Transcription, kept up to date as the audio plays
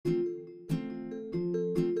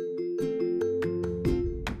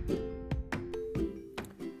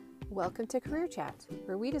Welcome to Career Chat,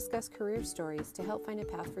 where we discuss career stories to help find a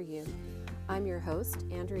path for you. I'm your host,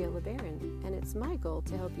 Andrea LeBaron, and it's my goal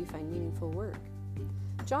to help you find meaningful work.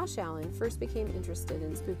 Josh Allen first became interested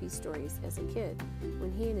in spooky stories as a kid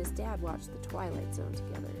when he and his dad watched The Twilight Zone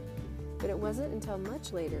together. But it wasn't until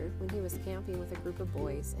much later, when he was camping with a group of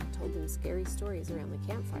boys and told them scary stories around the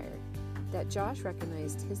campfire, that Josh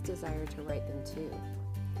recognized his desire to write them too.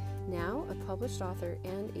 Now a published author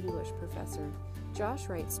and English professor, Josh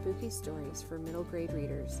writes spooky stories for middle grade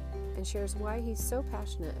readers and shares why he's so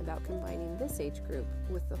passionate about combining this age group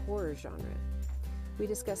with the horror genre. We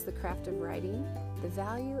discuss the craft of writing, the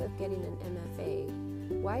value of getting an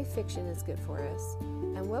MFA, why fiction is good for us,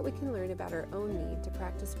 and what we can learn about our own need to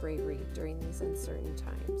practice bravery during these uncertain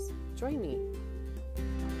times. Join me.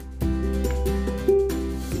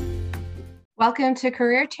 Welcome to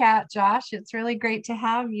Career Chat, Josh. It's really great to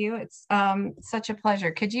have you. It's such a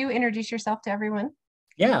pleasure. Could you introduce yourself to everyone?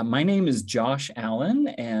 Yeah, my name is Josh Allen,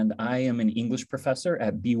 and I am an English professor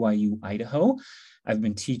at BYU, Idaho. I've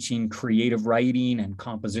been teaching creative writing and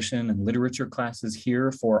composition and literature classes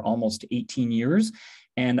here for almost 18 years.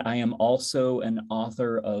 And I am also an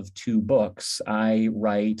author of 2 books. I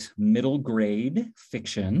write middle grade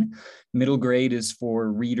fiction. Middle grade is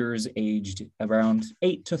for readers aged around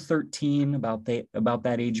 8 to 13, about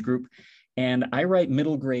that age group. And I write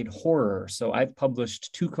middle grade horror. So I've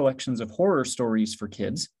published 2 collections of horror stories for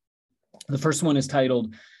kids. The first one is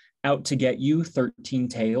titled Out to Get You, 13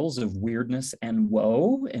 Tales of Weirdness and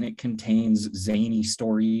Woe, and it contains zany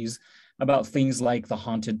stories about things like the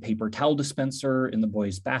haunted paper towel dispenser in the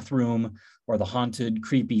boys' bathroom, or the haunted,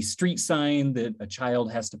 creepy street sign that a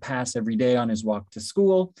child has to pass every day on his walk to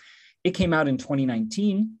school. It came out in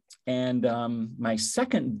 2019, and my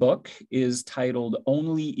second book is titled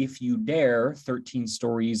Only If You Dare, 13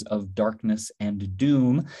 Stories of Darkness and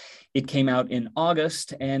Doom. It came out in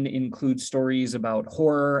August and includes stories about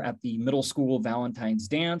horror at the middle school Valentine's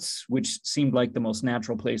dance, which seemed like the most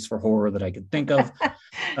natural place for horror that I could think of.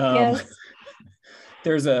 Yes.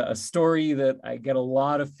 There's a story that I get a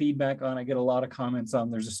lot of feedback on. I get a lot of comments on.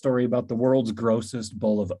 There's a story about the world's grossest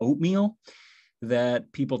bowl of oatmeal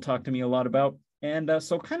that people talk to me a lot about. And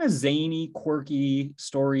so kind of zany, quirky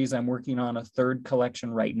stories. I'm working on a 3rd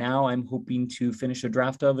collection right now. I'm hoping to finish a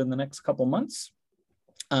draft of in the next couple months.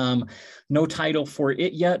 No title for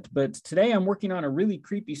it yet, but today I'm working on a really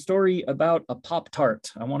creepy story about a Pop-Tart.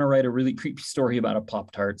 I want to write a really creepy story about a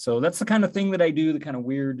Pop-Tart. So that's the kind of thing that I do, the kind of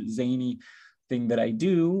weird, zany thing that I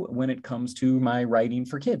do when it comes to my writing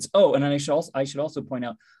for kids. Oh, and then I should also point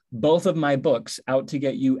out, both of my books, Out to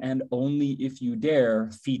Get You and Only If You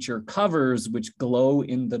Dare, feature covers which glow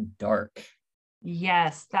in the dark.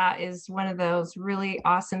 Yes, that is one of those really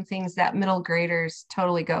awesome things that middle graders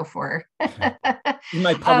totally go for.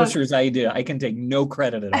 My publisher's idea. I can take no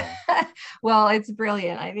credit at all. Well, it's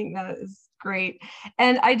brilliant. I think that is great.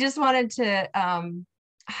 And I just wanted to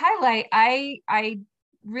highlight, I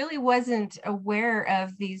really wasn't aware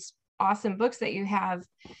of these awesome books that you have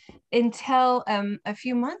until a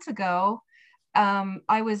few months ago.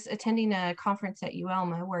 I was attending a conference at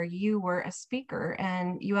UELMA where you were a speaker,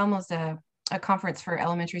 and UELMA's a conference for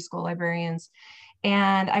elementary school librarians.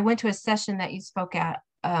 And I went to a session that you spoke at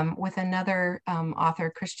with another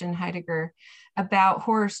author, Christian Heidegger, about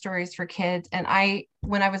horror stories for kids. And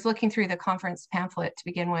when I was looking through the conference pamphlet to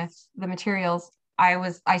begin with, the materials,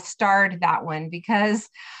 I starred that one because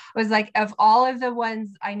I was like, of all of the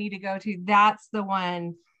ones I need to go to, that's the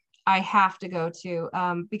one I have to go to,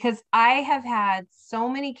 because I have had so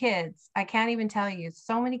many kids, I can't even tell you,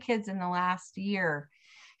 so many kids in the last year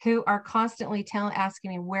who are constantly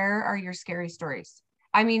asking me, where are your scary stories?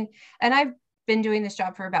 I mean, and I've been doing this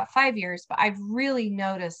job for about 5 years, but I've really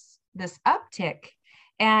noticed this uptick.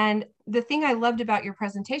 And the thing I loved about your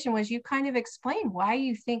presentation was you kind of explained why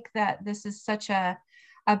you think that this is such a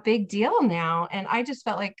big deal now. And I just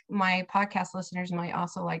felt like my podcast listeners might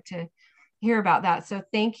also like to hear about that. So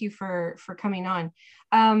thank you for coming on.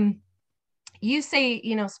 You say,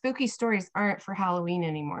 spooky stories aren't for Halloween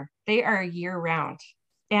anymore. They are year round.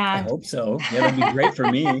 And I hope so. Yeah, that'd be great for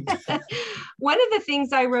me. One of the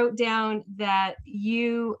things I wrote down that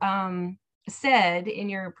you said in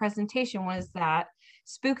your presentation was that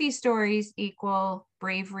spooky stories equal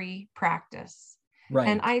bravery practice. Right.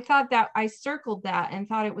 And I thought that I circled that and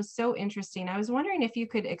thought it was so interesting. I was wondering if you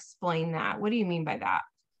could explain that. What do you mean by that?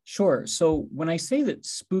 Sure. So when I say that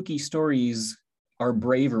spooky stories are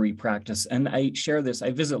bravery practice, and I share this, I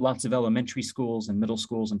visit lots of elementary schools and middle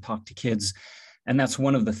schools and talk to kids. And that's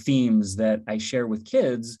one of the themes that I share with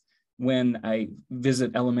kids, when I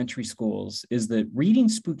visit elementary schools is that reading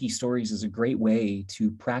spooky stories is a great way to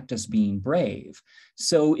practice being brave.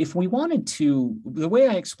 So if we wanted to, the way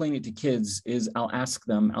I explain it to kids is I'll ask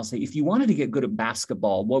them, I'll say, if you wanted to get good at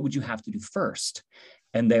basketball, what would you have to do first?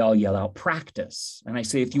 And they all yell out practice. And I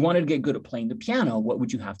say, if you wanted to get good at playing the piano, what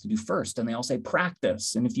would you have to do first? And they all say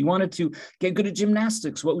practice. And if you wanted to get good at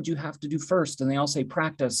gymnastics, what would you have to do first? And they all say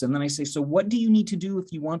practice. And then I say, so what do you need to do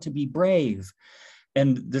if you want to be brave?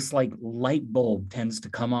 And this like light bulb tends to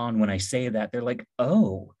come on when I say that. They're like,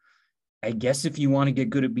 oh, I guess if you want to get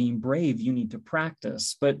good at being brave, you need to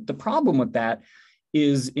practice. But the problem with that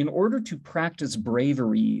is in order to practice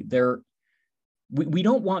bravery, we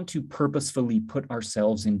don't want to purposefully put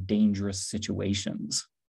ourselves in dangerous situations.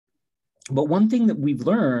 But one thing that we've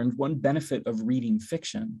learned, one benefit of reading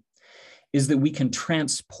fiction, is that we can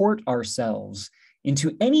transport ourselves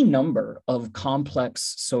into any number of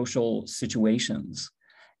complex social situations,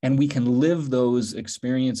 and we can live those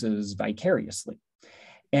experiences vicariously.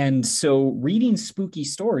 And so reading spooky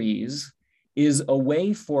stories is a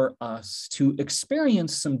way for us to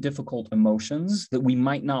experience some difficult emotions that we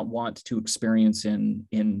might not want to experience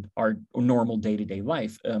in our normal day-to-day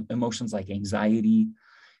life. Emotions like anxiety,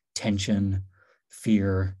 tension,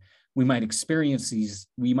 fear. We might experience these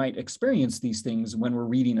things when we're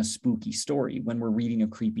reading a spooky story, when we're reading a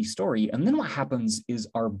creepy story. And then what happens is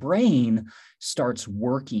our brain starts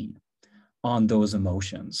working on those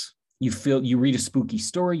emotions. You read a spooky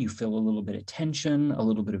story, you feel a little bit of tension, a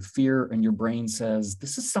little bit of fear, and your brain says,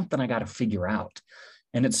 this is something I got to figure out.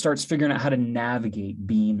 And it starts figuring out how to navigate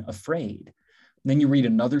being afraid. Then you read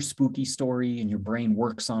another spooky story and your brain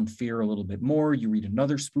works on fear a little bit more. You read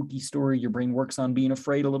another spooky story, your brain works on being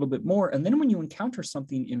afraid a little bit more. And then when you encounter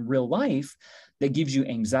something in real life that gives you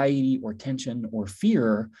anxiety or tension or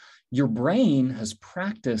fear, your brain has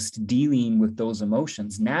practiced dealing with those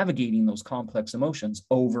emotions, navigating those complex emotions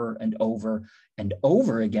over and over and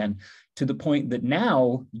over again, to the point that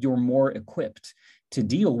now you're more equipped to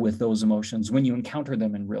deal with those emotions when you encounter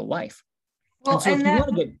them in real life. Well, and so if you want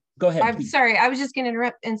to get, go ahead. I'm sorry, I was just going to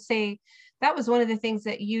interrupt and say that was one of the things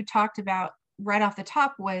that you talked about right off the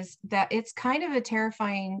top, was that it's kind of a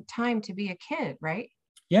terrifying time to be a kid, right?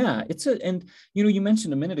 Yeah, and you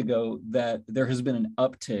mentioned a minute ago that there has been an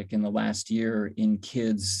uptick in the last year in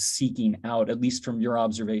kids seeking out, at least from your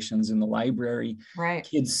observations in the library, right?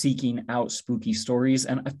 Kids seeking out spooky stories.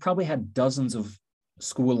 And I've probably had dozens of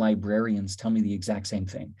school librarians tell me the exact same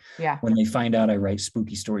thing. Yeah. When they find out I write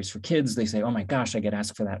spooky stories for kids, they say, oh my gosh, I get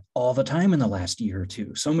asked for that all the time in the last year or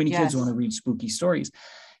two. So many kids want to read spooky stories.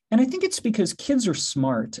 And I think it's because kids are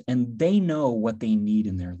smart and they know what they need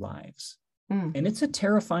in their lives. And it's a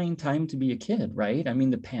terrifying time to be a kid, right? I mean,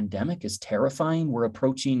 the pandemic is terrifying. We're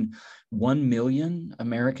approaching 1 million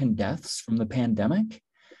American deaths from the pandemic.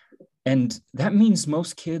 And that means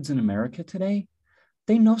most kids in America today,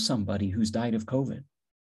 they know somebody who's died of COVID.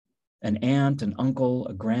 An aunt, an uncle,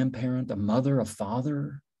 a grandparent, a mother, a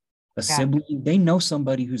father, a sibling. They know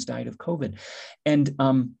somebody who's died of COVID.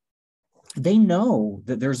 And they know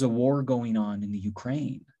that there's a war going on in the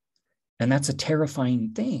Ukraine. And that's a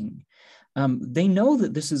terrifying thing. They know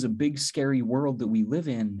that this is a big, scary world that we live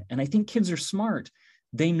in. And I think kids are smart.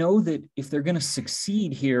 They know that if they're going to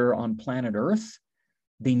succeed here on planet Earth,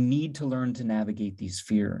 they need to learn to navigate these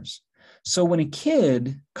fears. So when a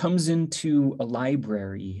kid comes into a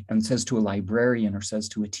library and says to a librarian or says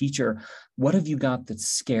to a teacher, what have you got that's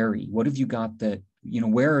scary? What have you got that,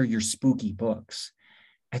 where are your spooky books?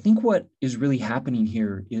 I think what is really happening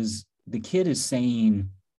here is the kid is saying,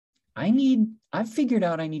 I've figured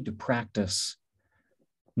out I need to practice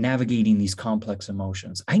navigating these complex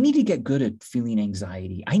emotions. I need to get good at feeling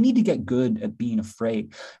anxiety. I need to get good at being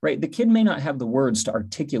afraid, right? The kid may not have the words to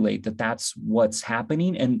articulate that that's what's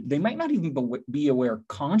happening, and they might not even be aware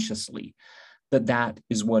consciously that that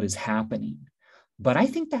is what is happening. But I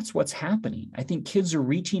think that's what's happening. I think kids are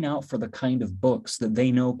reaching out for the kind of books that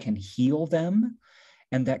they know can heal them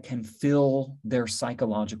and that can fill their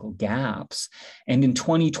psychological gaps. And in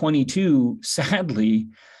 2022, sadly,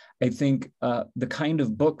 I think the kind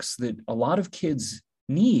of books that a lot of kids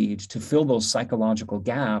need to fill those psychological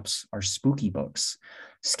gaps are spooky books,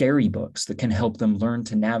 scary books that can help them learn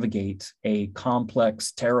to navigate a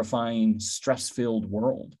complex, terrifying, stress-filled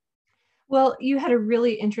world. Well, you had a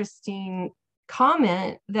really interesting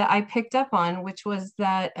comment that I picked up on, which was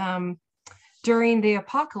that during the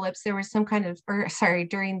apocalypse, there was some kind of,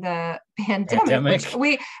 during the pandemic.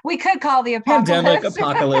 Which we could call the apocalypse.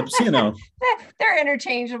 Apocalypse, They're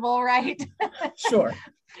interchangeable, right? Sure.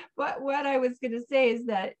 But what I was going to say is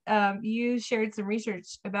that you shared some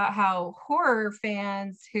research about how horror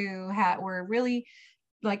fans who were really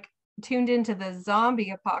like tuned into the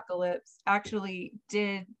zombie apocalypse actually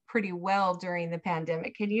did pretty well during the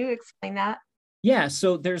pandemic. Can you explain that? Yeah,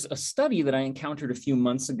 so there's a study that I encountered a few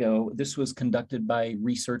months ago. This was conducted by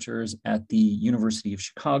researchers at the University of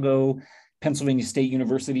Chicago, Pennsylvania State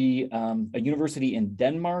University, a university in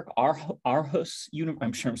Denmark, Aarhus.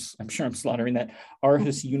 I'm sure I'm slaughtering that.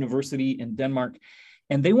 Aarhus University in Denmark,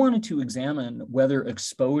 and they wanted to examine whether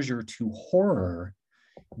exposure to horror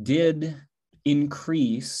did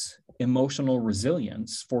increase emotional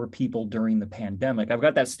resilience for people during the pandemic. I've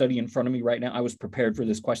got that study in front of me right now. I was prepared for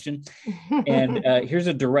this question. And here's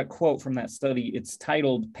a direct quote from that study. It's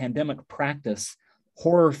titled "Pandemic Practice.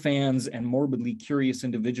 Horror fans and morbidly curious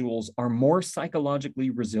individuals are more psychologically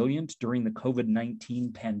resilient during the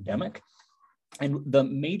COVID-19 pandemic." And the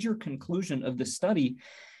major conclusion of this study,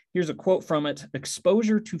 here's a quote from it: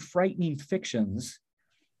 "Exposure to frightening fictions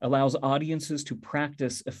allows audiences to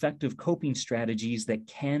practice effective coping strategies that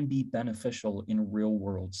can be beneficial in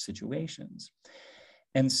real-world situations."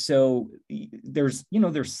 And so there's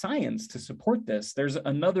science to support this. There's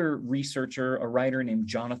another researcher, a writer named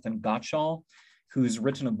Jonathan Gottschall, who's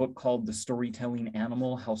written a book called The Storytelling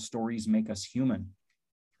Animal: How Stories Make Us Human.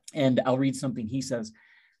 And I'll read something he says.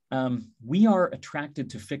 "We are attracted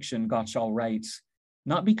to fiction," Gottschall writes,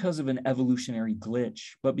 "not because of an evolutionary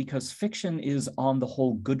glitch, but because fiction is on the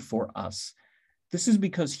whole good for us. This is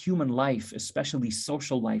because human life, especially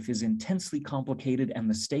social life, is intensely complicated and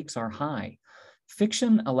the stakes are high.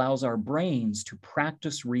 Fiction allows our brains to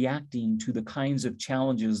practice reacting to the kinds of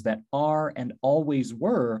challenges that are and always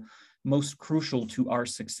were most crucial to our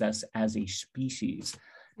success as a species."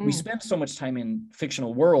 We spend so much time in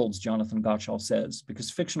fictional worlds, Jonathan Gottschall says, because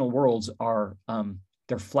fictional worlds are,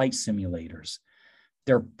 they're flight simulators.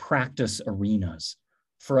 They're practice arenas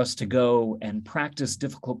for us to go and practice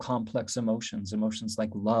difficult, complex emotions like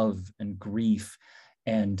love and grief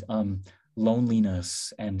and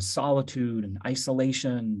loneliness and solitude and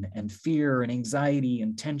isolation and fear and anxiety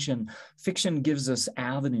and tension. Fiction gives us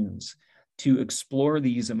avenues to explore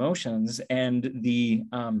these emotions. And the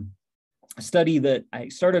study that I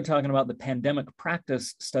started talking about, the pandemic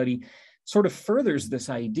practice study, sort of furthers this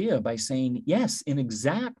idea by saying, yes, in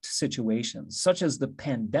exact situations, such as the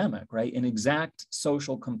pandemic, right, in exact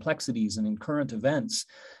social complexities and in current events,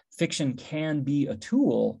 fiction can be a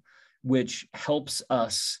tool which helps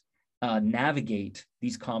us navigate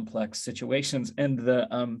these complex situations. And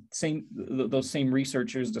those same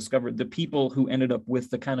researchers discovered the people who ended up with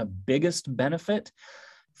the kind of biggest benefit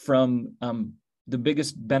from the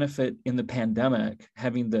biggest benefit in the pandemic,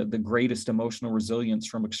 having the greatest emotional resilience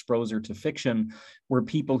from exposure to fiction, were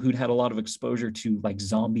people who'd had a lot of exposure to like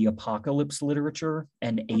zombie apocalypse literature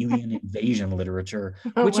and alien invasion literature,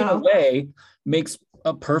 which in a way makes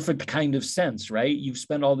a perfect kind of sense, right? You've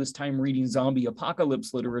spent all this time reading zombie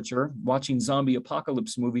apocalypse literature, watching zombie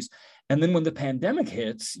apocalypse movies, and then when the pandemic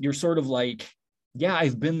hits, you're sort of like, yeah,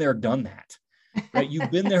 I've been there, done that. Right?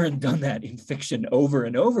 You've been there and done that in fiction over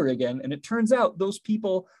and over again. And it turns out those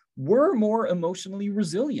people were more emotionally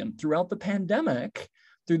resilient throughout the pandemic,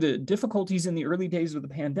 through the difficulties in the early days of the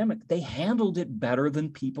pandemic. They handled it better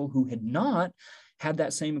than people who had not had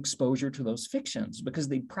that same exposure to those fictions because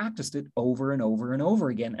they practiced it over and over and over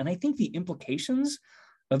again. And I think the implications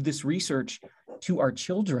of this research to our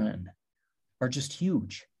children are just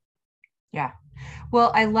huge. Yeah.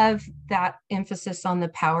 Well, I love that emphasis on the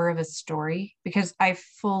power of a story, because I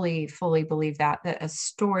fully believe that a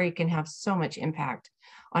story can have so much impact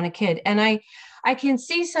on a kid. And I can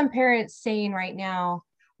see some parents saying right now,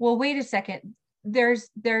 well, wait a second, there's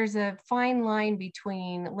a fine line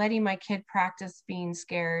between letting my kid practice being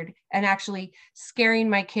scared and actually scaring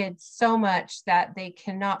my kids so much that they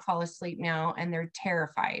cannot fall asleep now and they're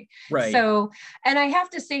terrified. Right. So, and I have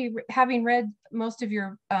to say, having read most of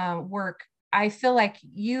your work, I feel like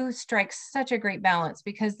you strike such a great balance,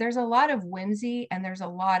 because there's a lot of whimsy and there's a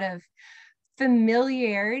lot of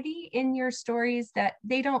familiarity in your stories that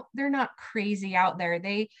they're not crazy out there.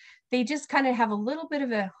 They just kind of have a little bit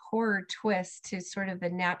of a horror twist to sort of the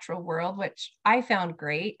natural world, which I found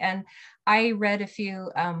great. And I read a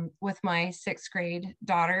few with my 6th grade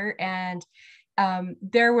daughter, and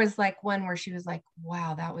there was like one where she was like,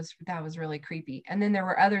 wow, that was really creepy. And then there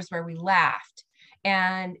were others where we laughed.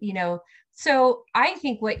 And, so I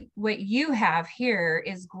think what you have here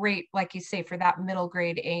is great, like you say, for that middle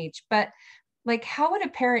grade age. But like, how would a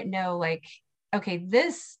parent know, like, okay,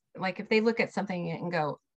 this, like, if they look at something and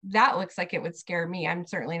go, that looks like it would scare me, I'm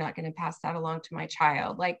certainly not going to pass that along to my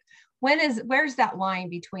child. Like, where's that line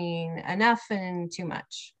between enough and too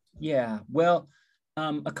much? Yeah, well,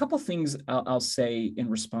 A couple things I'll say in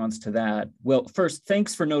response to that. Well, first,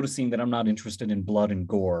 thanks for noticing that I'm not interested in blood and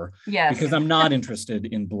gore. Yes. Because I'm not interested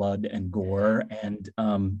in blood and gore. And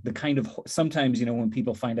the kind of, sometimes, when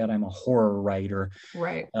people find out I'm a horror writer,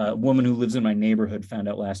 right. A woman who lives in my neighborhood found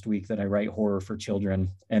out last week that I write horror for children.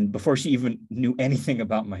 And before she even knew anything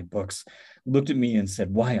about my books, looked at me and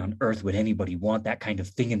said, why on earth would anybody want that kind of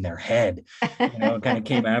thing in their head? Kind of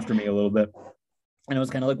came after me a little bit. And I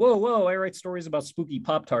was kind of like, whoa, I write stories about spooky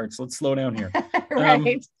Pop-Tarts. Let's slow down here.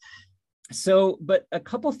 Right. But a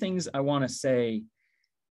couple things I want to say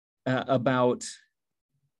about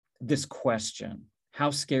this question,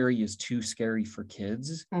 how scary is too scary for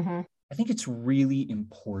kids? Mm-hmm. I think it's really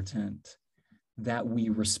important that we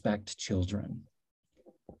respect children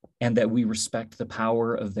and that we respect the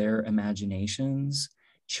power of their imaginations.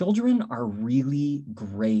 Children are really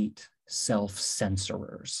great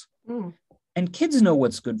self-censorers. Mm. And kids know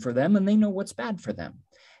what's good for them and they know what's bad for them.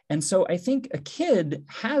 And so I think a kid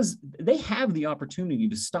have the opportunity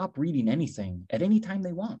to stop reading anything at any time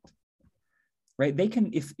they want, right? They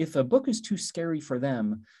can, if a book is too scary for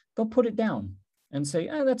them, they'll put it down and say,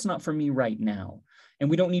 that's not for me right now. And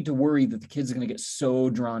we don't need to worry that the kids are going to get so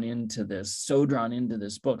drawn into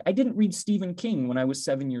this book. I didn't read Stephen King when I was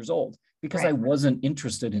 7 years old because I wasn't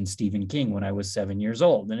interested in Stephen King when I was 7 years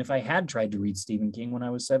old. And if I had tried to read Stephen King when I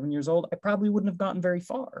was 7 years old, I probably wouldn't have gotten very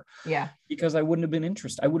far. Yeah. Because I wouldn't have been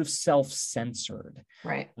interested. I would have self-censored.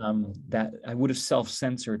 Right. That I would have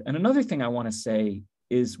self-censored. And another thing I want to say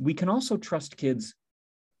is we can also trust kids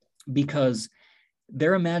because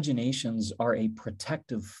their imaginations are a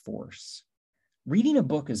protective force. Reading a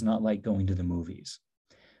book is not like going to the movies.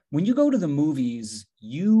 When you go to the movies,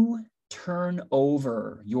 you turn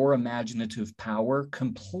over your imaginative power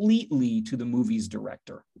completely to the movie's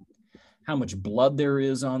director. How much blood there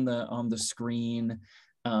is on the screen,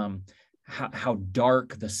 how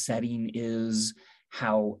dark the setting is,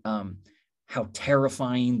 how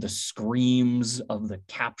terrifying the screams of the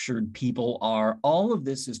captured people are. All of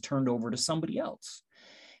this is turned over to somebody else.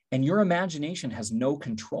 And your imagination has no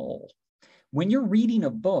control. When you're reading a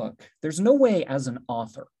book, there's no way as an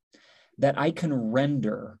author that I can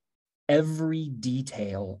render every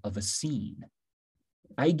detail of a scene.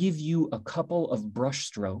 I give you a couple of brush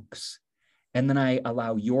strokes, and then I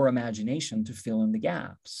allow your imagination to fill in the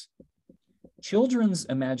gaps. Children's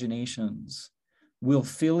imaginations will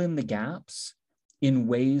fill in the gaps in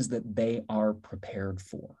ways that they are prepared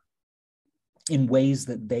for, in ways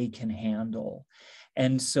that they can handle.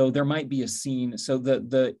 And so there might be a scene. So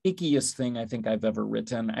the ickiest thing I think I've ever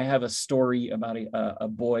written, I have a story about a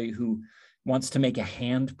boy who wants to make a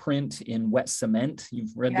handprint in wet cement.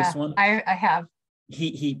 You've read this one? I have.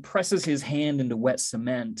 He presses his hand into wet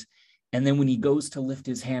cement. And then when he goes to lift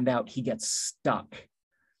his hand out, he gets stuck.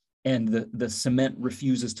 And the cement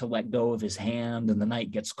refuses to let go of his hand, and the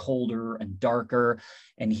night gets colder and darker,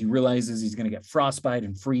 and he realizes he's going to get frostbite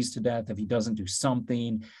and freeze to death if he doesn't do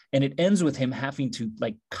something. And it ends with him having to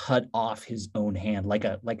cut off his own hand, like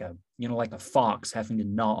a fox having to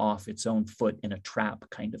gnaw off its own foot in a trap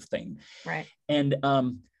kind of thing. Right. And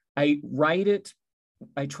I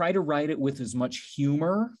try to write it with as much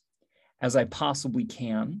humor as I possibly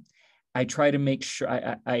can. I try to make sure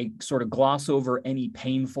I sort of gloss over any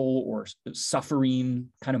painful or suffering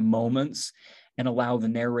kind of moments and allow the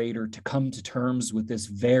narrator to come to terms with this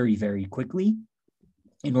very, very quickly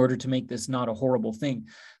in order to make this not a horrible thing.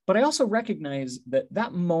 But I also recognize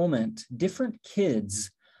that moment, different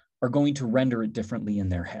kids are going to render it differently in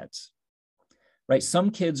their heads. Right? Some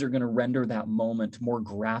kids are going to render that moment more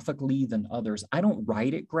graphically than others. I don't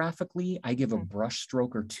write it graphically. I give a brush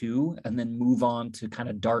stroke or two and then move on to kind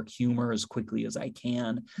of dark humor as quickly as I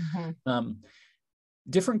can. Mm-hmm.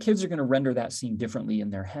 Different kids are going to render that scene differently in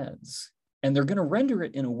their heads. And they're going to render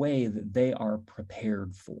it in a way that they are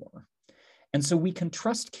prepared for. And so we can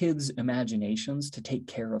trust kids' imaginations to take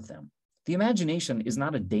care of them. The imagination is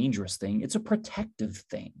not a dangerous thing. It's a protective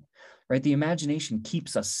thing. Right? The imagination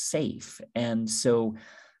keeps us safe. And so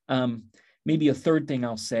maybe a third thing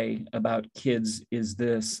I'll say about kids is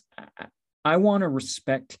this. I want to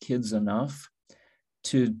respect kids enough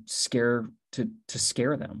to scare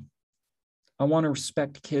them. I want to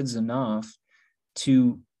respect kids enough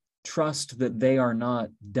to trust that they are not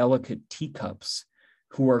delicate teacups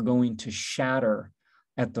who are going to shatter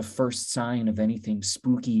at the first sign of anything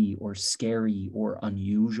spooky or scary or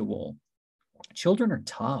unusual. Children are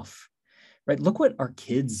tough. Right? Look what our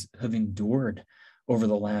kids have endured over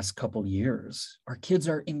the last couple years. Our kids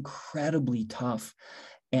are incredibly tough.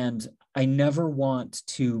 And I never want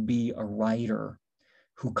to be a writer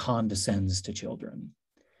who condescends to children.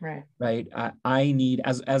 Right. right? I need,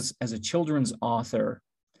 as a children's author,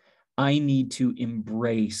 I need to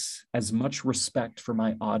embrace as much respect for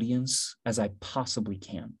my audience as I possibly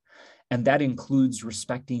can. And that includes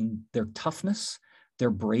respecting their toughness, their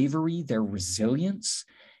bravery, their resilience.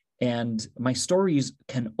 And my stories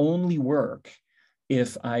can only work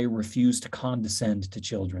if I refuse to condescend to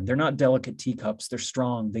children. They're not delicate teacups. They're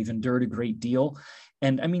strong. They've endured a great deal.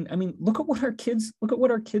 And I mean, look at what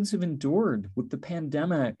our kids have endured with the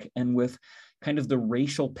pandemic and with kind of the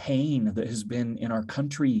racial pain that has been in our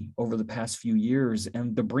country over the past few years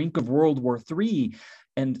and the brink of World War III.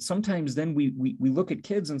 And sometimes then we look at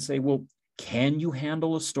kids and say, well, can you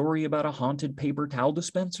handle a story about a haunted paper towel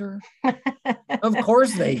dispenser? Of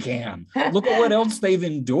course they can. Look at what else they've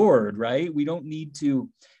endured, right? We don't need to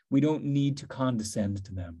condescend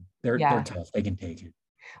to them. They're tough. They can take it.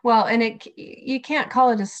 Well, and you can't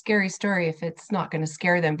call it a scary story if it's not going to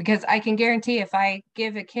scare them, because I can guarantee if I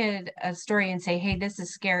give a kid a story and say, hey, this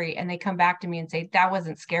is scary, and they come back to me and say, that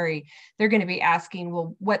wasn't scary, they're going to be asking,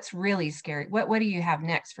 well, what's really scary? What do you have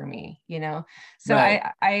next for me? So right.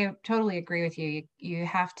 I totally agree with you. You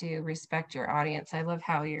have to respect your audience. I love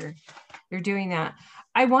how you're doing that.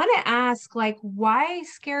 I want to ask, like, why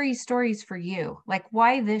scary stories for you? Like,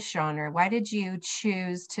 why this genre? Why did you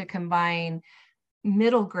choose to combine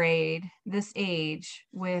middle grade, this age,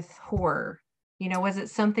 with horror? Was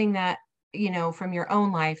it something that, from your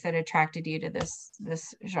own life that attracted you to this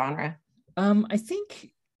genre? I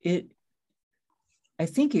think it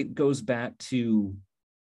goes back to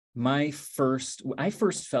I first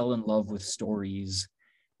fell in love with stories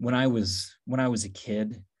when I was a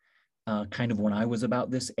kid, kind of when I was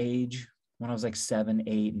about this age, when I was like 7,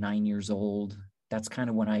 8, 9 years old. That's kind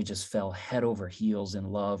of when I just fell head over heels in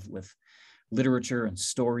love with literature and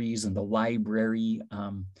stories, and the library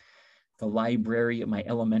at my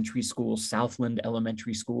elementary school, Southland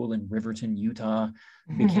Elementary School in Riverton, Utah,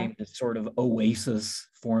 became this sort of oasis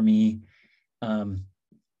for me. I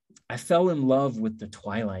fell in love with the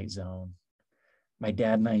Twilight Zone. My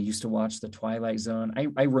dad and I used to watch the Twilight Zone.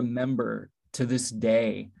 I remember to this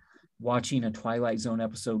day watching a Twilight Zone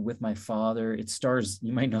episode with my father. It stars,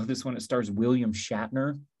 you might know this one, it stars William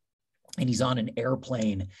Shatner, and he's on an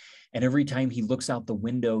airplane. And every time he looks out the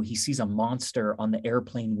window, he sees a monster on the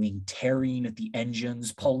airplane wing, tearing at the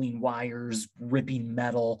engines, pulling wires, ripping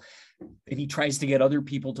metal. And he tries to get other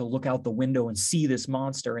people to look out the window and see this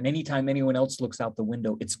monster. And anytime anyone else looks out the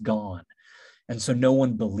window, it's gone. And so no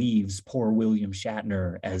one believes poor William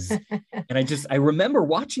Shatner and I remember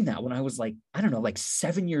watching that when I was like, I don't know, like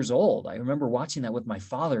 7 years old. I remember watching that with my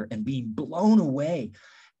father and being blown away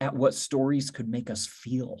at what stories could make us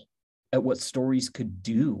feel, at what stories could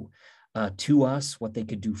do to us, what they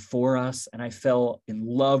could do for us. And I fell in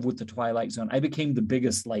love with the Twilight Zone. I became the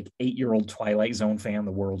biggest 8-year-old Twilight Zone fan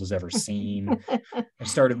the world has ever seen. I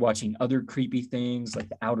started watching other creepy things like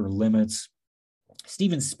The Outer Limits.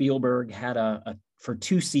 Steven Spielberg had for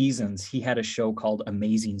 2 seasons, he had a show called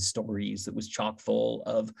Amazing Stories that was chock full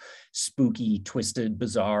of spooky, twisted,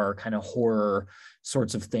 bizarre kind of horror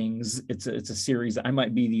sorts of things. It's a series. I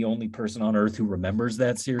might be the only person on earth who remembers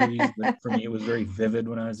that series, but for me, it was very vivid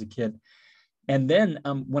when I was a kid. And then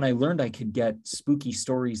when I learned I could get spooky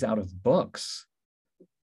stories out of books,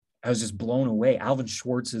 I was just blown away. Alvin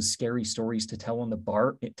Schwartz's Scary Stories to Tell in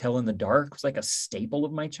the Dark was like a staple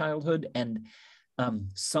of my childhood. And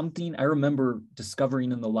something I remember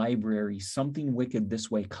discovering in the library, Something Wicked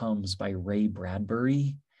This Way Comes by Ray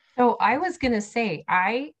Bradbury. So I was going to say,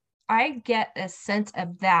 I get a sense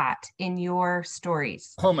of that in your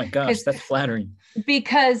stories. Oh my gosh, that's flattering.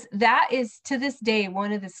 Because that is, to this day,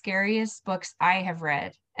 one of the scariest books I have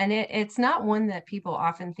read. And it's not one that people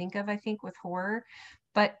often think of, I think, with horror,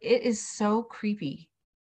 but it is so creepy.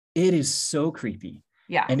 It is so creepy.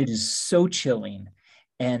 Yeah. And it is so chilling.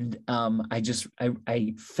 And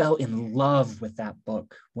I fell in love with that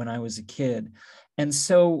book when I was a kid. And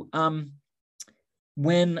so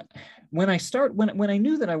when I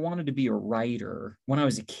knew that I wanted to be a writer when I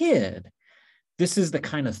was a kid, this is the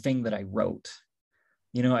kind of thing that I wrote.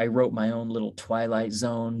 I wrote my own little Twilight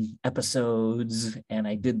Zone episodes, and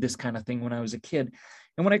I did this kind of thing when I was a kid.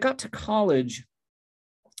 And when I got to college,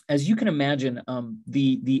 as you can imagine,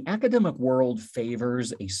 the academic world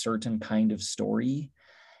favors a certain kind of story.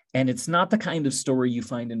 And it's not the kind of story you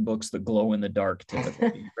find in books that glow in the dark,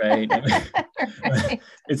 typically, right? Right.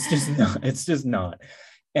 It's just not.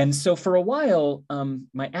 And so for a while,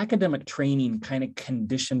 my academic training kind of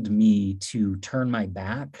conditioned me to turn my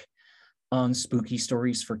back on spooky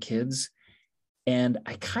stories for kids. And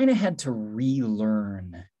I kind of had to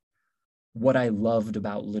relearn what I loved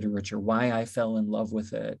about literature, why I fell in love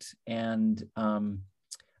with it. And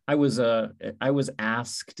I was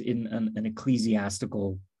asked in an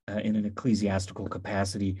ecclesiastical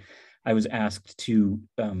capacity. I was asked to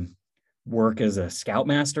work as a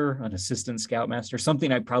scoutmaster, an assistant scoutmaster,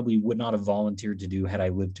 something I probably would not have volunteered to do had I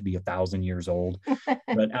lived to be 1,000 years old.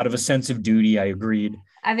 But out of a sense of duty, I agreed.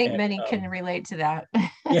 I think many can relate to that.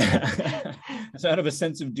 Yeah. So out of a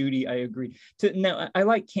sense of duty, I agree. Now, I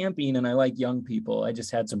like camping and I like young people. I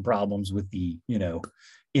just had some problems with the,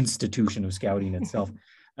 institution of scouting itself.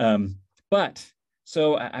 But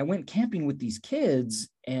so I went camping with these kids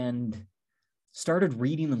and started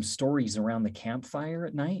reading them stories around the campfire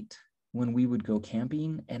at night when we would go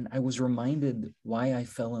camping. And I was reminded why I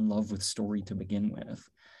fell in love with story to begin with.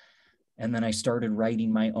 And then I started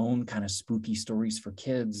writing my own kind of spooky stories for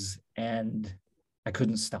kids, and I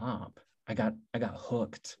couldn't stop. I got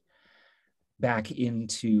hooked back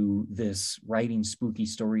into this writing spooky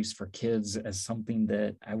stories for kids as something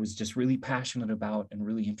that I was just really passionate about and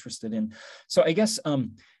really interested in. So I guess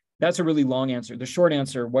that's a really long answer. The short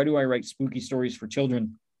answer, why do I write spooky stories for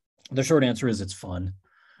children? The short answer is it's fun.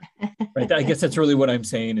 Right. I guess that's really what I'm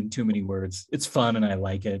saying in too many words. It's fun and I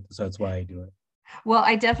like it. So that's why I do it. Well,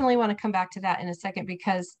 I definitely want to come back to that in a second,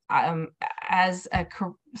 because as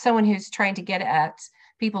someone who's trying to get at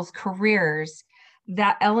people's careers,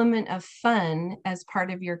 that element of fun as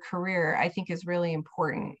part of your career, I think, is really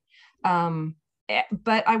important.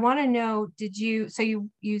 But I want to know, you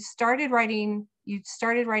started writing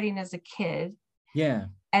as a kid. Yeah.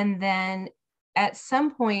 And then at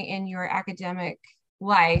some point in your academic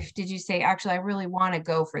life, did you say, actually, I really want to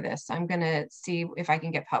go for this? I'm going to see if I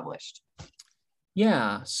can get published.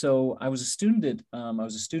 Yeah, so I was a student at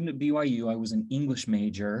BYU. I was an English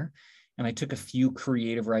major, and I took a few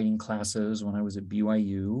creative writing classes when I was at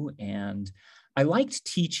BYU. And I liked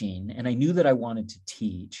teaching, and I knew that I wanted to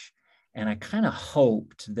teach. And I kind of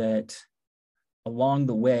hoped that along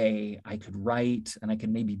the way I could write and I could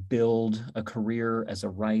maybe build a career as a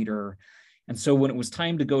writer. And so when it was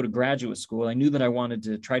time to go to graduate school, I knew that I wanted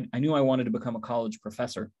to become a college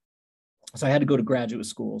professor. So I had to go to graduate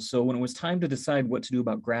school. So when it was time to decide what to do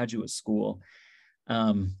about graduate school,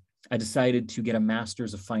 I decided to get a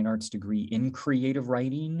Master's of Fine Arts degree in creative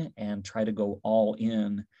writing and try to go all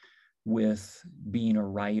in with being a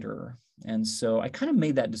writer. And so I kind of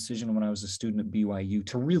made that decision when I was a student at BYU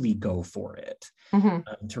to really go for it,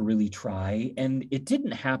 to really try. And it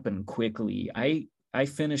didn't happen quickly. I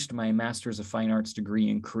finished my Master's of Fine Arts degree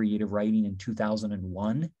in creative writing in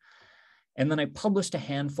 2001. And then I published a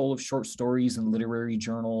handful of short stories in literary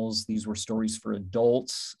journals. These were stories for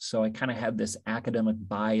adults. So I kind of had this academic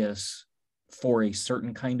bias for a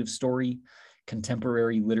certain kind of story,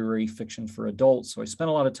 contemporary literary fiction for adults. So I spent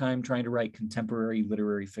a lot of time trying to write contemporary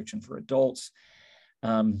literary fiction for adults.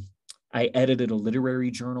 I edited a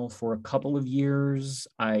literary journal for a couple of years.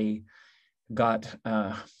 I got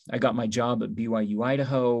my job at BYU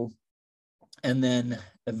Idaho. And then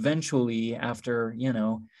eventually, after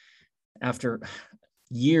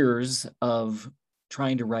years of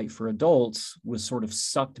trying to write for adults, was sort of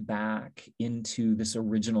sucked back into this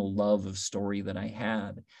original love of story that I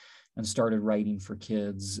had and started writing for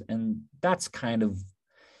kids. And that's kind of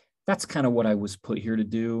what I was put here to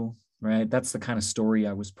do, right? That's the kind of story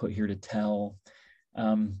I was put here to tell.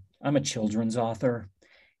 I'm a children's author.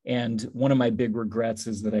 And one of my big regrets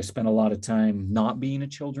is that I spent a lot of time not being a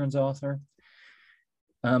children's author.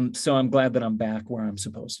 So I'm glad that I'm back where I'm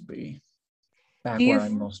supposed to be. Back where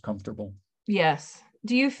I'm most comfortable. Yes.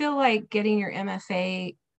 Do you feel like getting your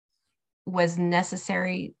MFA was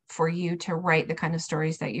necessary for you to write the kind of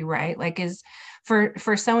stories that you write? Like, is for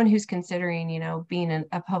someone who's considering, being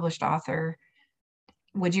a published author,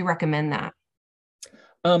 would you recommend that?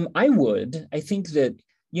 I would. I think that,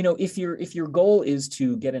 if your goal is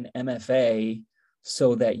to get an MFA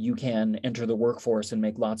so that you can enter the workforce and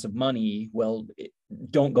make lots of money, well,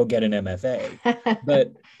 don't go get an MFA.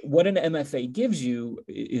 But what an MFA gives you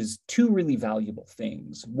is two really valuable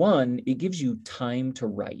things. One, it gives you time to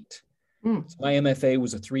write. So my MFA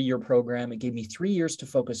was a 3-year program. It gave me 3 years to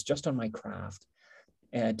focus just on my craft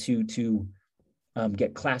and to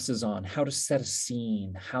get classes on how to set a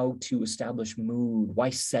scene, how to establish mood,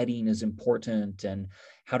 why setting is important, and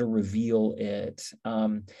how to reveal it,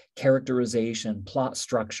 characterization, plot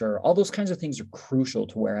structure. All those kinds of things are crucial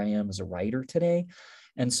to where I am as a writer today.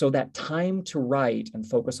 And so that time to write and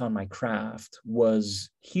focus on my craft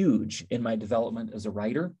was huge in my development as a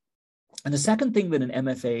writer. And the second thing that an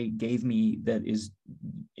MFA gave me that is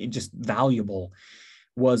just valuable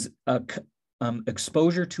was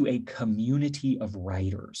exposure to a community of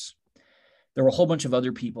writers. There were a whole bunch of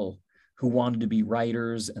other people who wanted to be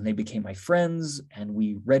writers, and they became my friends, and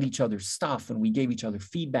we read each other's stuff, and we gave each other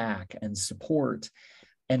feedback and support.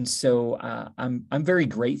 And so I'm very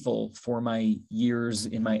grateful for my years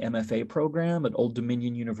in my MFA program at Old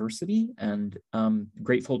Dominion University, and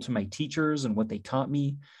grateful to my teachers and what they taught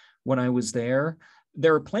me when I was there.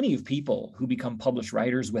 There are plenty of people who become published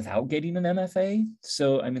writers without getting an MFA.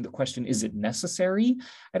 So, I mean, the question, is it necessary?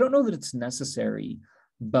 I don't know that it's necessary,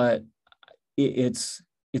 but it's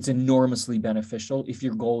enormously beneficial if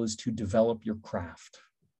your goal is to develop your craft.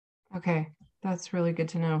 Okay, that's really good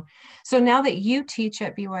to know. So now that you teach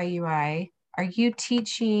at BYUI, are you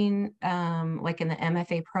teaching like in the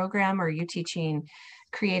MFA program, or are you teaching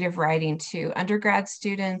creative writing to undergrad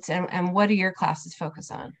students? And what do your classes focus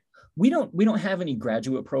on? We don't have any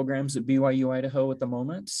graduate programs at BYU Idaho at the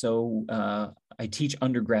moment, so I teach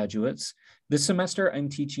undergraduates. This semester, I'm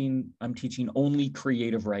teaching only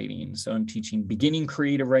creative writing. So I'm teaching beginning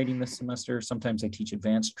creative writing this semester. Sometimes I teach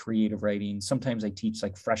advanced creative writing. Sometimes I teach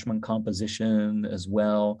like freshman composition as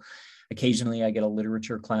well. Occasionally, I get a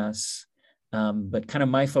literature class, but kind of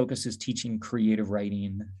my focus is teaching creative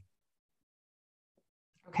writing.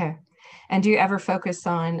 Okay, and do you ever focus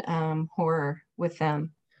on horror with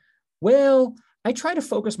them? Well, I try to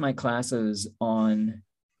focus my classes on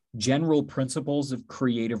general principles of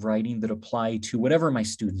creative writing that apply to whatever my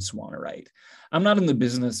students want to write. I'm not in the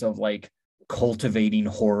business of like cultivating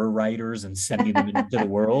horror writers and sending them into the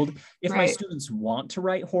world. If my students want to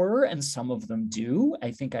write horror, and some of them do, I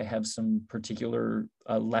think I have some particular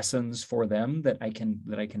lessons for them that I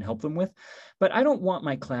can help them with. But I don't want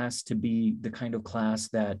my class to be the kind of class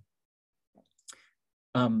that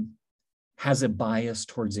has a bias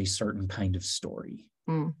towards a certain kind of story,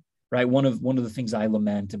 right? One of the things I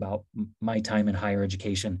lament about my time in higher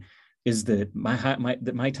education is that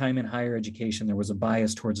my time in higher education, there was a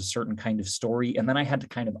bias towards a certain kind of story, and then I had to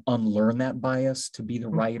kind of unlearn that bias to be the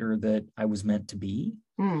writer that I was meant to be.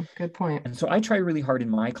 Good point. And so I try really hard in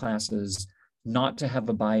my classes not to have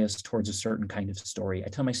a bias towards a certain kind of story. I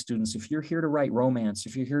tell my students, if you're here to write romance,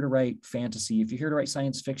 if you're here to write fantasy, if you're here to write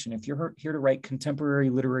science fiction, if you're here to write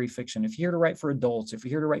contemporary literary fiction, if you're here to write for adults, if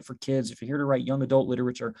you're here to write for kids, if you're here to write young adult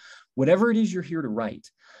literature, whatever it is you're here to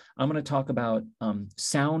write, I'm going to talk about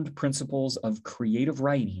sound principles of creative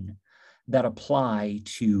writing that apply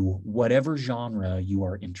to whatever genre you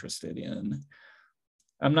are interested in.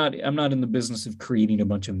 I'm not in the business of creating a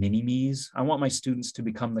bunch of mini-me's. I want my students to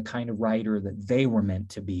become the kind of writer that they were meant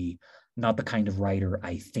to be, not the kind of writer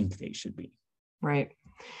I think they should be. Right.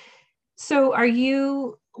 So are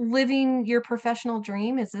you living your professional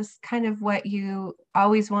dream? Is this kind of what you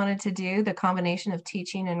always wanted to do, the combination of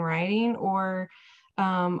teaching and writing, or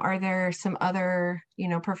are there some other,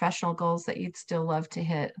 professional goals that you'd still love to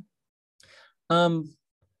hit?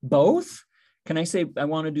 Both. Can I say I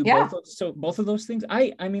want to do both? So both of those things.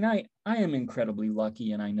 I am incredibly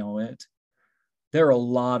lucky, and I know it. There are a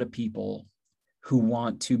lot of people who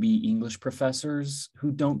want to be English professors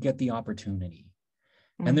who don't get the opportunity.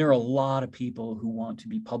 And there are a lot of people who want to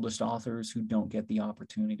be published authors who don't get the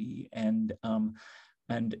opportunity. And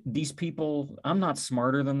these people, I'm not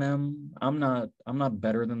smarter than them. I'm not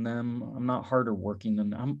better than them. I'm not harder working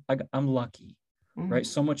than them. I'm lucky. Right?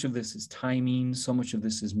 So much of this is timing. So much of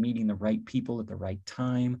this is meeting the right people at the right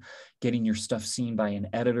time, getting your stuff seen by an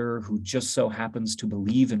editor who just so happens to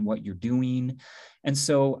believe in what you're doing. And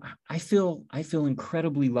so I feel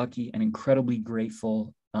incredibly lucky and incredibly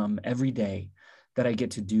grateful every day that I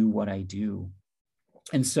get to do what I do.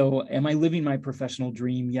 And so am I living my professional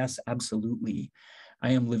dream? Yes, absolutely. I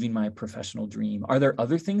am living my professional dream. Are there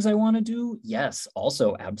other things I want to do? Yes,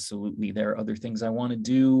 also absolutely. There are other things I want to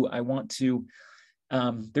do. I want to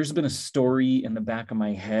there's been a story in the back of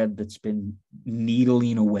my head that's been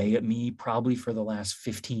needling away at me probably for the last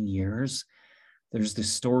 15 years. There's this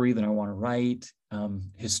story that I want to write,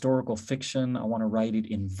 historical fiction. I want to write it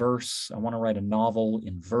in verse. I want to write a novel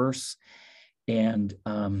in verse. And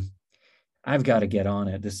I've got to get on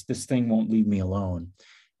it. This thing won't leave me alone.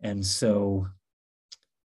 And so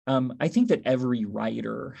I think that every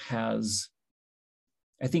writer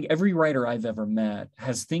I've ever met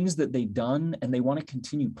has things that they've done and they want to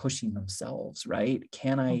continue pushing themselves, right?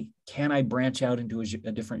 Can I branch out into a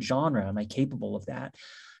different genre? Am I capable of that?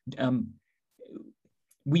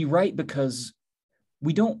 We write because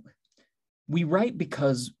we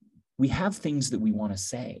have things that we want to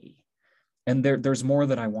say, and there's more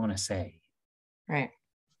that I want to say. Right.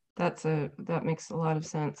 That makes a lot of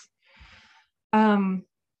sense.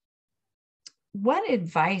 What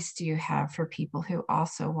advice do you have for people who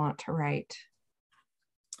also want to write?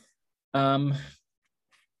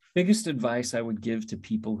 Biggest advice I would give to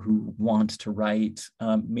people who want to write,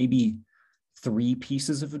 maybe 3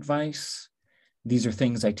 pieces of advice. These are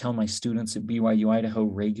things I tell my students at BYU Idaho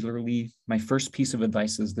regularly. My first piece of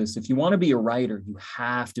advice is this: if you want to be a writer, you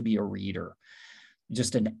have to be a reader,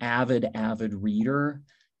 just an avid reader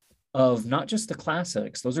of not just the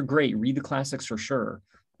classics. Those are great. Read the classics for sure.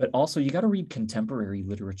 But also you got to read contemporary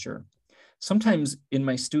literature. Sometimes in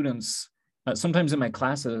my students, sometimes in my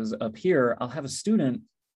classes up here, I'll have a student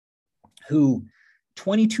who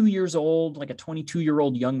 22 years old, like a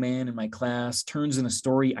 22-year-old young man in my class, turns in a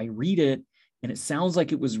story. I read it and it sounds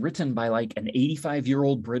like it was written by like an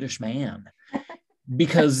 85-year-old British man,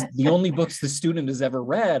 because the only books the student has ever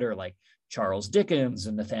read are like Charles Dickens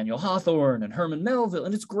and Nathaniel Hawthorne and Herman Melville.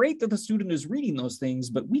 And it's great that the student is reading those things,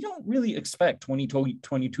 but we don't really expect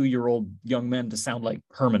 22-year-old young men to sound like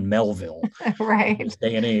Herman Melville right. in this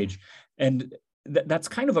day and age. And that's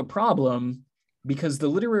kind of a problem, because the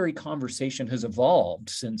literary conversation has evolved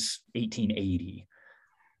since 1880.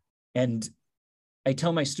 And I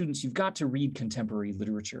tell my students, you've got to read contemporary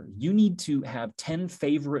literature. You need to have 10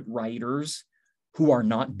 favorite writers who are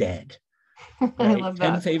not dead. Right? I love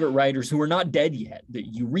that. 10 favorite writers who are not dead yet, that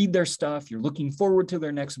you read their stuff, you're looking forward to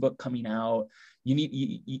their next book coming out. You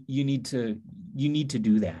need to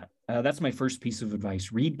do that. That's my first piece of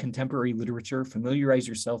advice. Read contemporary literature, familiarize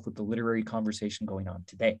yourself with the literary conversation going on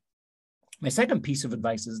today. My second piece of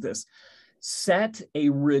advice is this: set a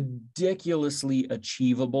ridiculously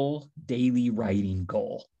achievable daily writing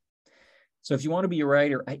goal. So if you want to be a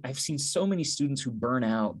writer, I've seen so many students who burn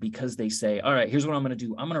out because they say, all right, here's what I'm going to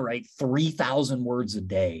do. I'm going to write 3,000 words a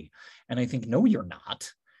day. And I think, no, you're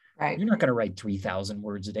not. Right. You're not going to write 3,000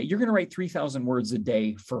 words a day. You're going to write 3,000 words a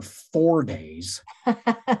day for 4 days.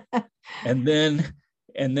 and then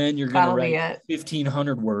you're going to write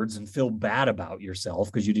 1,500 words and feel bad about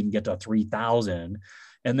yourself because you didn't get to 3,000.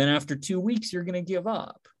 And then after 2 weeks, you're going to give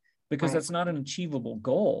up, because that's not an achievable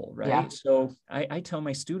goal, right? Yeah. So I tell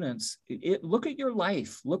my students, look at your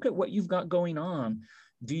life, look at what you've got going on.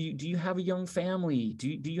 Do you have a young family?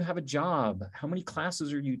 Do you have a job? How many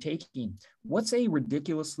classes are you taking? What's a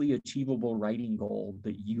ridiculously achievable writing goal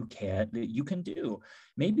that you can do?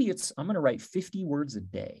 Maybe it's, I'm going to write 50 words a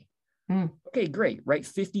day. Okay, great. Write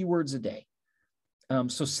 50 words a day.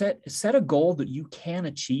 So set a goal that you can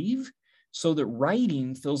achieve, so that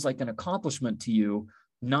writing feels like an accomplishment to you,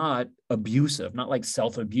 not abusive, not like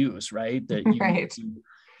self-abuse, right? That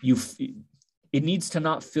it needs to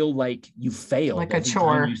not feel like you failed like a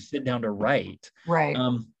chore time you sit down to write. Right.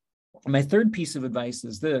 My third piece of advice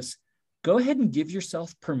is this: go ahead and give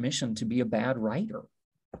yourself permission to be a bad writer.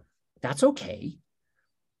 That's okay.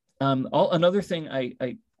 Another thing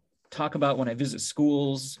I talk about when I visit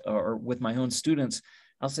schools or with my own students,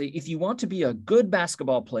 I'll say, if you want to be a good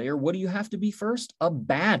basketball player, what do you have to be first? A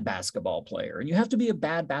bad basketball player. And you have to be a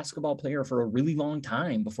bad basketball player for a really long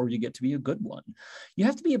time before you get to be a good one. You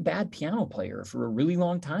have to be a bad piano player for a really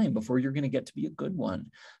long time before you're going to get to be a good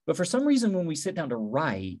one. But for some reason, when we sit down to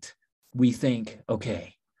write, we think,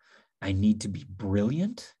 okay, I need to be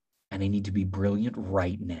brilliant, and I need to be brilliant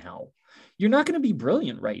right now. You're not going to be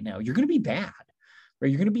brilliant right now. You're going to be bad,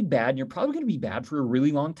 right? You're going to be bad, and you're probably going to be bad for a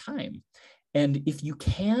really long time. And if you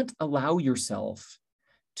can't allow yourself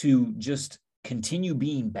to just continue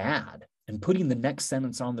being bad and putting the next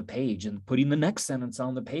sentence on the page and putting the next sentence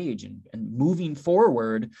on the page and moving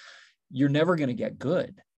forward, you're never going to get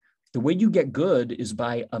good. The way you get good is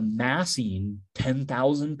by amassing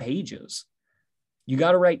 10,000 pages. You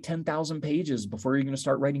got to write 10,000 pages before you're going to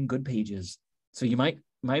start writing good pages. So you might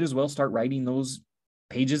as well start writing those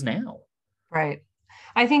pages now. Right.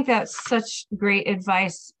 I think that's such great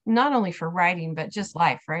advice, not only for writing, but just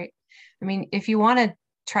life, right? I mean, if you want to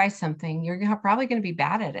try something, you're probably going to be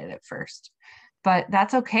bad at it at first, but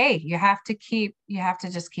that's okay. You have to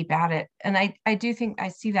just keep at it. And I do think I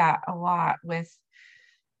see that a lot with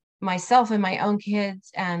myself and my own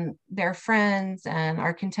kids and their friends and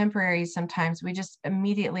our contemporaries. Sometimes we just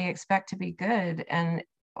immediately expect to be good, and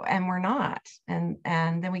we're not. And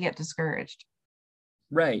then we get discouraged.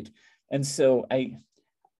 Right. And so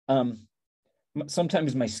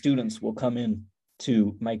sometimes my students will come in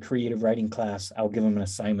to my creative writing class. I'll give them an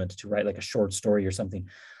assignment to write like a short story or something.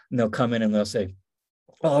 And they'll come in and they'll say,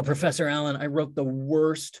 oh, Professor Allen, I wrote the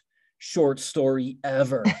worst short story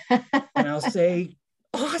ever. And I'll say,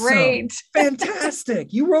 awesome, great.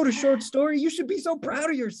 Fantastic. You wrote a short story. You should be so proud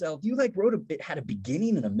of yourself. You it had a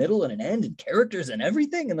beginning and a middle and an end and characters and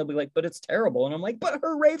everything. And they'll be like, but it's terrible. And I'm like, but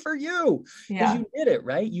hooray for you. Because you did it,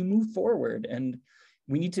 right? You move forward. And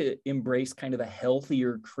we need to embrace kind of a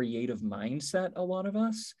healthier creative mindset, a lot of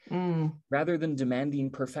us, rather than demanding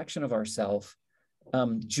perfection of ourselves.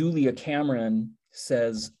 Julia Cameron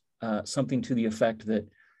says something to the effect that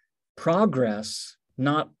Progress,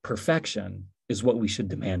 not perfection, is what we should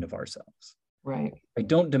demand of ourselves. Right. I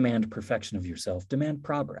don't demand perfection of yourself, demand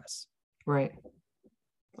progress. Right.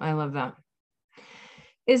 I love that.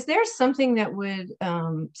 Is there something that would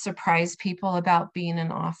surprise people about being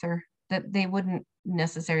an author that they wouldn't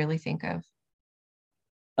necessarily think of?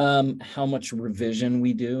 How much revision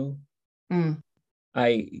we do. Mm.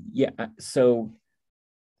 So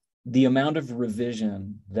the amount of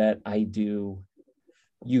revision that I do,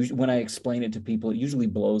 when I explain it to people, it usually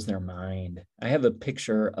blows their mind. I have a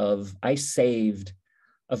picture I saved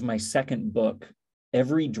of my second book,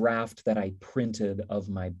 every draft that I printed of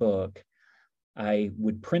my book. I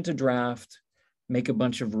would print a draft, make a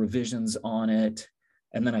bunch of revisions on it,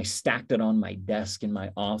 and then I stacked it on my desk in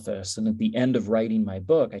my office. And at the end of writing my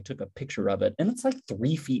book, I took a picture of it, and it's like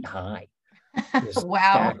 3 feet high. This Wow.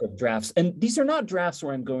 stack of drafts. And these are not drafts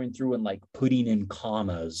where I'm going through and like putting in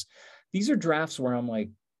commas. These are drafts where I'm like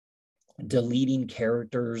deleting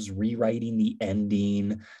characters, rewriting the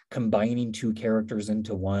ending, combining 2 characters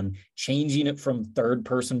into one, changing it from third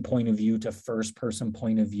person point of view to first person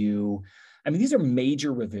point of view. I mean, these are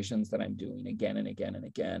major revisions that I'm doing again and again and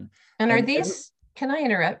again. And are these, can I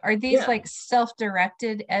interrupt? Are these like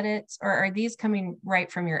self-directed edits, or are these coming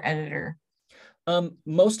right from your editor?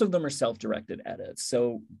 Most of them are self-directed edits.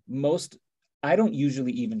 So I don't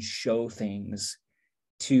usually even show things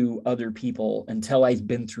to other people until I've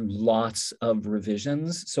been through lots of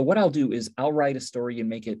revisions. So what I'll do is I'll write a story and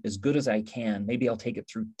make it as good as I can. Maybe I'll take it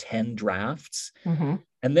through 10 drafts. Mm-hmm.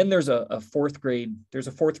 And then there's a fourth grade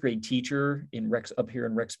teacher up here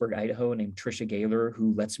in Rexburg, Idaho, named Trisha Gaylor,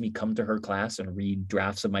 who lets me come to her class and read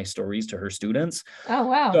drafts of my stories to her students. Oh,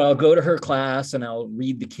 wow. So I'll go to her class and I'll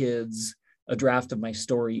read the kids a draft of my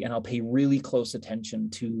story, and I'll pay really close attention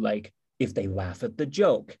to, like, if they laugh at the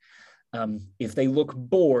joke, if they look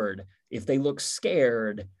bored, if they look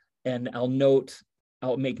scared, and I'll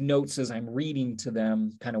make notes as I'm reading to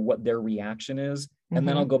them kind of what their reaction is. Mm-hmm. And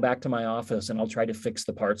then I'll go back to my office and I'll try to fix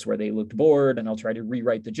the parts where they looked bored, and I'll try to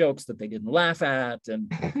rewrite the jokes that they didn't laugh at.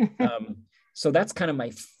 And so that's kind of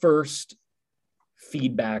my first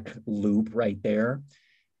feedback loop right there.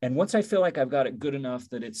 And once I feel like I've got it good enough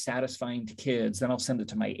that it's satisfying to kids, then I'll send it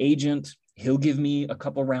to my agent. He'll give me a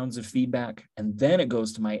couple rounds of feedback, and then it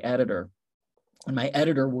goes to my editor. And my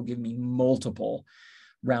editor will give me multiple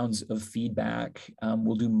rounds of feedback.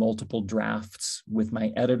 We'll do multiple drafts with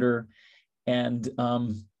my editor. And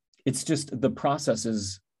it's just, the process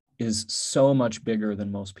is so much bigger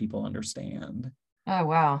than most people understand. Oh,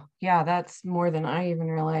 wow. Yeah, that's more than I even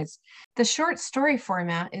realized. The short story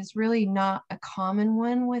format is really not a common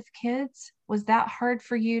one with kids. Was that hard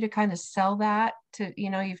for you to kind of sell that to,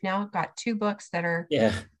 you've now got 2 books that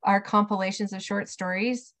are compilations of short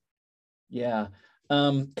stories? Yeah.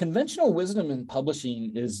 Conventional wisdom in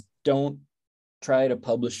publishing is don't try to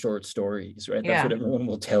publish short stories, right? That's what everyone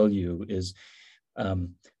will tell you is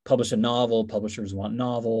publish a novel. Publishers want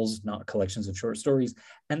novels, not collections of short stories.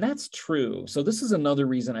 And that's true. So this is another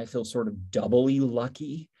reason I feel sort of doubly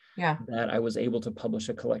lucky that I was able to publish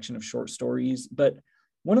a collection of short stories. But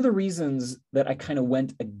one of the reasons that I kind of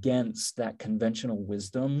went against that conventional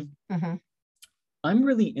wisdom, I'm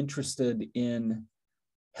really interested in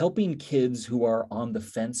helping kids who are on the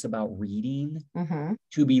fence about reading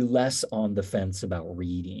to be less on the fence about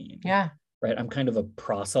reading. Yeah. Right. I'm kind of a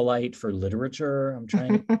proselyte for literature. I'm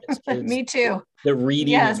trying to convince kids Me too. that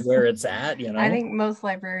reading is where it's at, I think most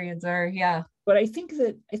librarians are, yeah. But I think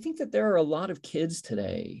that there are a lot of kids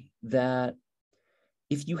today that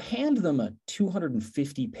if you hand them a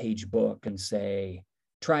 250-page book and say,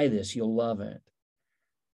 try this, you'll love it,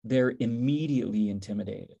 they're immediately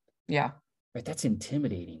intimidated. Yeah. Right, that's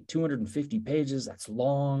intimidating. 250 pages, that's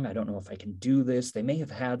long. I don't know if I can do this. They may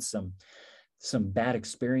have had some bad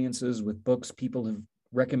experiences with books people have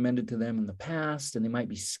recommended to them in the past, and they might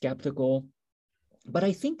be skeptical. But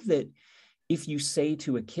I think that if you say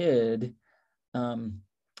to a kid,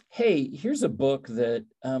 hey, here's a book that,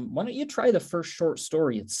 why don't you try the first short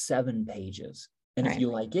story? It's 7 pages. And if you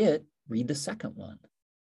like it, read the second one.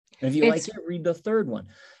 And if you like it, read the third one.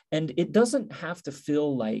 And it doesn't have to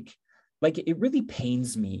feel like it really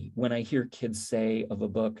pains me when I hear kids say of a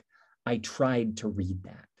book, I tried to read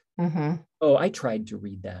that. Oh, I tried to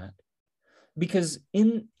read that. Because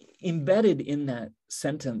embedded in that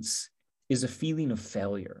sentence is a feeling of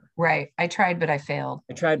failure. Right. I tried, but I failed.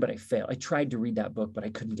 I tried, but I failed. I tried to read that book, but I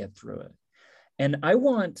couldn't get through it. And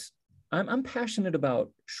I'm passionate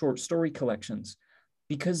about short story collections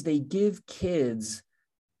because they give kids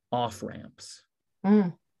off-ramps,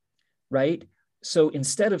 right? So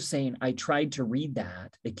instead of saying, I tried to read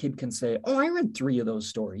that, a kid can say, oh, I read 3 of those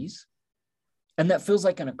stories. And that feels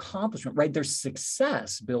like an accomplishment, right? There's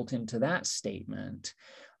success built into that statement.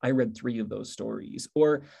 I read 3 of those stories.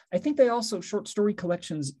 Or I think they also, short story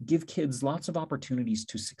collections give kids lots of opportunities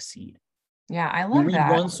to succeed. Yeah, I You love read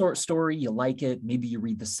that. one short story, you like it. Maybe you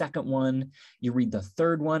read the second one, you read the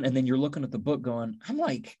third one, and then you're looking at the book going, I'm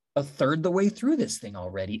like a third the way through this thing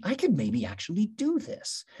already. I could maybe actually do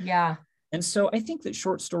this. Yeah. And so I think that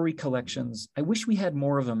short story collections, I wish we had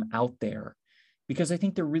more of them out there, because I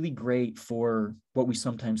think they're really great for what we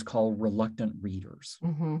sometimes call reluctant readers.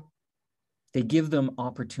 Mm-hmm. They give them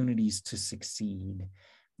opportunities to succeed.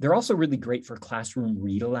 They're also really great for classroom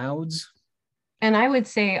read alouds. And I would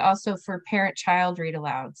say also for parent-child read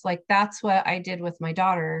alouds. Like that's what I did with my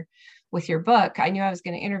daughter with your book. I knew I was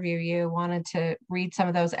going to interview you, wanted to read some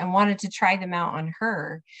of those and wanted to try them out on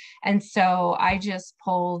her. And so I just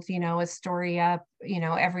pulled, a story up,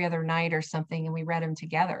 every other night or something, and we read them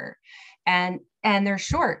together. And they're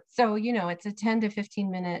short. So, it's a 10 to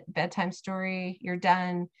 15 minute bedtime story. You're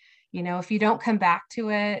done. If you don't come back to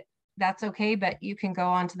it, that's okay, but you can go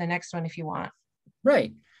on to the next one if you want.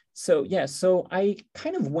 Right. So, yeah, so I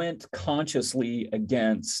kind of went consciously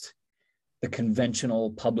against the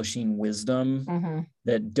conventional publishing wisdom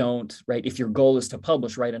that right? If your goal is to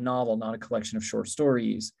publish, write a novel, not a collection of short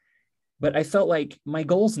stories. But I felt like my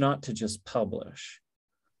goal is not to just publish.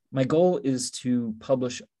 My goal is to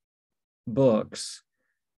publish books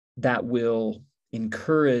that will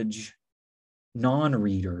encourage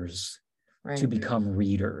non-readers to become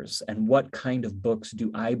readers. And what kind of books do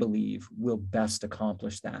I believe will best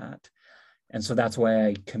accomplish that? And so that's why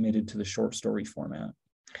I committed to the short story format.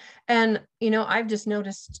 And, I've just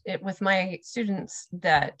noticed it with my students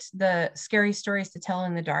that the Scary Stories to Tell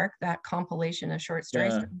in the Dark, that compilation of short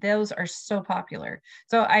stories, those are so popular.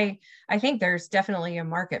 So I think there's definitely a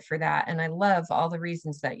market for that. And I love all the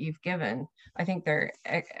reasons that you've given. I think they're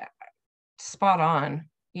spot on,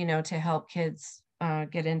 to help kids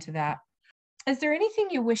get into that. Is there anything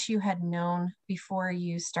you wish you had known before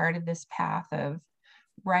you started this path of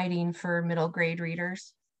writing for middle grade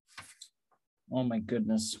readers? Oh my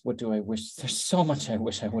goodness, what do I wish? There's so much I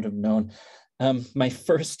wish I would have known. My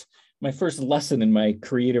first lesson in my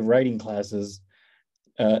creative writing classes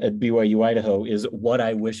at BYU Idaho is what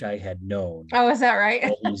I wish I had known. Oh, is that right?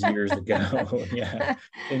 All these years ago. Yeah,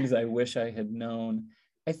 things I wish I had known.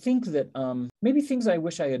 I think that maybe things I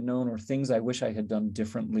wish I had known or things I wish I had done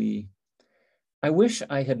differently. I wish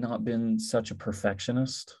I had not been such a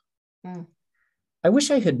perfectionist. I wish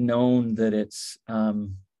I had known that it's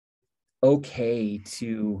okay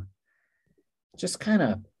to just kind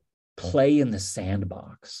of play in the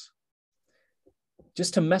sandbox,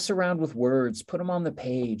 just to mess around with words, put them on the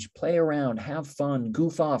page, play around, have fun,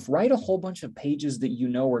 goof off, write a whole bunch of pages that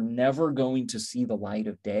are never going to see the light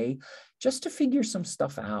of day, just to figure some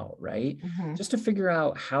stuff out, right? Just to figure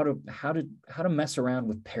out how to mess around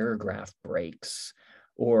with paragraph breaks,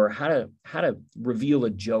 or how to reveal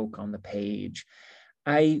a joke on the page.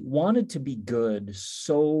 I wanted to be good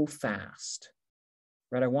so fast,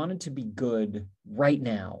 right? I wanted to be good right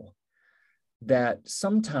now that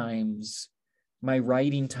sometimes my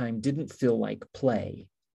writing time didn't feel like play.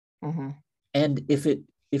 And if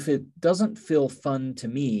it doesn't feel fun to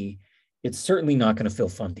me, it's certainly not going to feel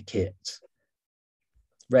fun to kids,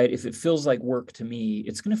 right? If it feels like work to me,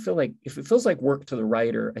 it's going to feel like, if it feels like work to the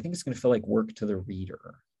writer, I think it's going to feel like work to the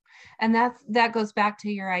reader. And that goes back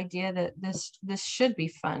to your idea that this should be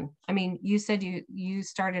fun. I mean, you said you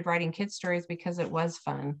started writing kid stories because it was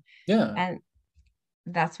fun. Yeah. And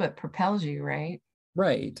that's what propels you, right?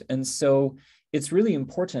 Right. And so it's really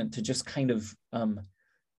important to just kind of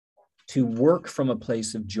to work from a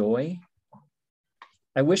place of joy.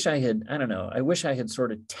 I wish I had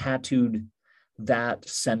sort of tattooed that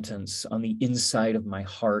sentence on the inside of my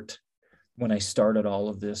heart when I started all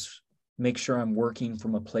of this. Make sure I'm working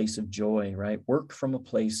from a place of joy, right? Work from a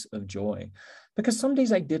place of joy. Because some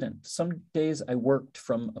days I didn't. Some days I worked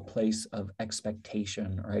from a place of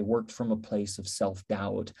expectation, or I worked from a place of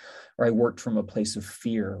self-doubt, or I worked from a place of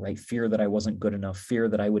fear, right? Fear that I wasn't good enough, fear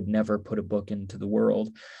that I would never put a book into the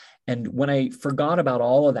world. And when I forgot about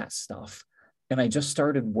all of that stuff, and I just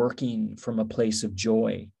started working from a place of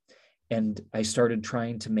joy, and I started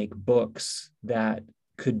trying to make books that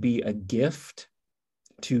could be a gift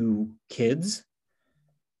to kids,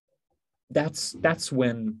 that's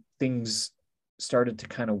when things started to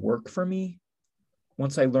kind of work for me.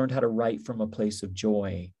 Once I learned how to write from a place of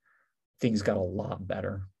joy, things got a lot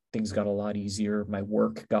better. Things got a lot easier. My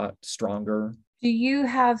work got stronger. Do you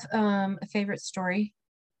have a favorite story?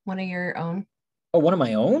 One of your own? Oh, one of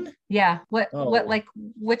my own? Yeah. What like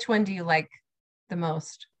which one do you like the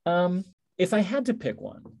most? If I had to pick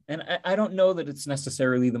one, and I don't know that it's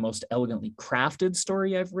necessarily the most elegantly crafted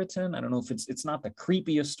story I've written. I don't know if it's not the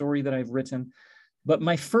creepiest story that I've written, but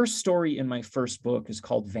my first story in my first book is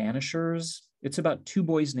called Vanishers. It's about two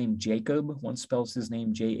boys named Jacob. One spells his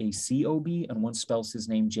name Jacob, and one spells his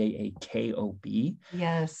name Jakob.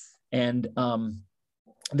 Yes. And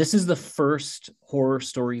this is the first horror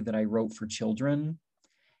story that I wrote for children.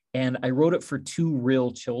 And I wrote it for two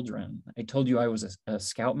real children. I told you I was a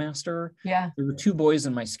scoutmaster. Yeah. There were two boys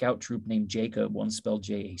in my scout troop named Jacob. One spelled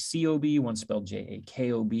Jacob, one spelled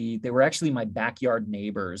Jakob. They were actually my backyard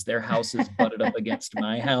neighbors. Their houses butted up against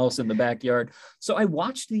my house in the backyard. So I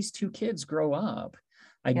watched these two kids grow up.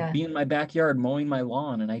 I'd be in my backyard mowing my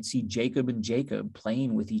lawn, and I'd see Jacob and Jacob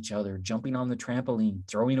playing with each other, jumping on the trampoline,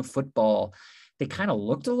 throwing a football. They kind of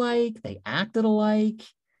looked alike. They acted alike.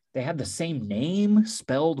 They had the same name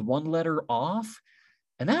spelled one letter off.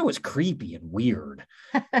 And that was creepy and weird.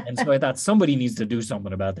 And so I thought somebody needs to do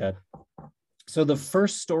something about that. So the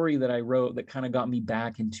first story that I wrote that kind of got me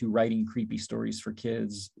back into writing creepy stories for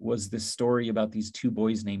kids was this story about these two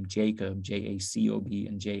boys named Jacob, Jacob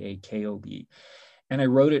and Jakob. And I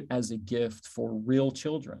wrote it as a gift for real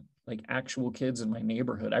children, like actual kids in my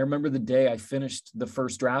neighborhood. I remember the day I finished the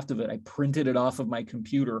first draft of it. I printed it off of my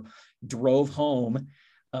computer, drove home.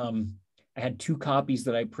 I had two copies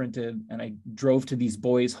that I printed, and I drove to these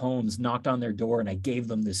boys' homes, knocked on their door, and I gave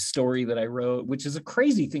them this story that I wrote, which is a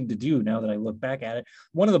crazy thing to do now that I look back at it.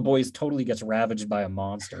 One of the boys totally gets ravaged by a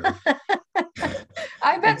monster.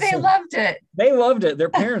 I bet they loved it. They loved it. Their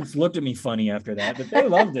parents looked at me funny after that, but they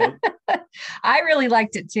loved it. I really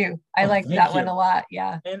liked it too. I liked that one a lot.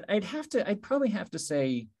 Yeah. And I'd probably have to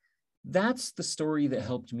say that's the story that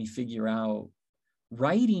helped me figure out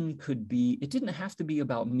writing it didn't have to be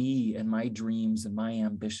about me and my dreams and my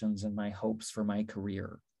ambitions and my hopes for my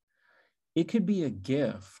career. It could be a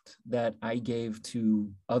gift that I gave to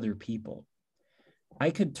other people. I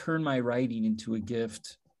could turn my writing into a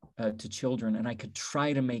gift to children, and I could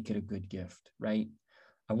try to make it a good gift, right?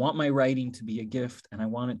 I want my writing to be a gift, and I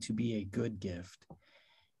want it to be a good gift.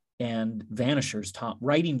 And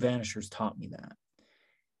writing Vanishers taught me that.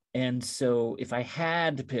 And so if I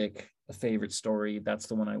had to pick a favorite story, that's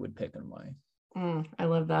the one I would pick, and why. I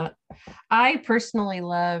love that. I personally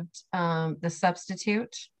loved The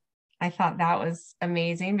Substitute. I thought that was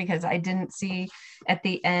amazing because I didn't see at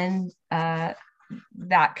the end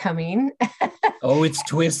that coming. Oh, it's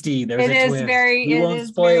twisty. There's a twist. We won't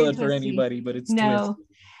spoil it for anybody, but it's twisty.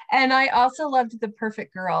 And I also loved The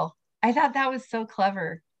Perfect Girl. I thought that was so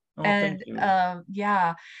clever. Oh, and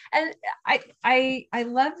yeah, and I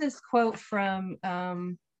love this quote from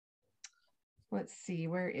let's see,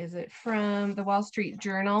 where is it? From the Wall Street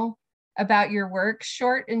Journal about your work.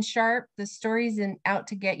 Short and sharp, the stories out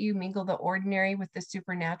to get you mingle the ordinary with the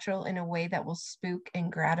supernatural in a way that will spook and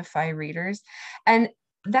gratify readers. And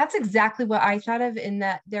that's exactly what I thought of, in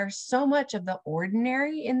that there's so much of the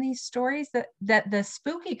ordinary in these stories that the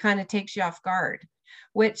spooky kind of takes you off guard,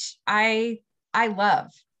 which I love.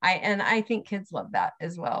 I think kids love that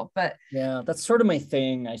as well. But yeah, that's sort of my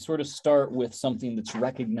thing. I sort of start with something that's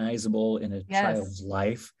recognizable in a child's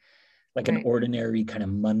life, like an ordinary kind of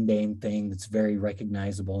mundane thing that's very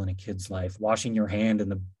recognizable in a kid's life. Washing your hand in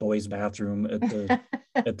the boys' bathroom at the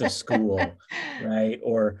at the school, right?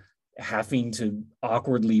 Or having to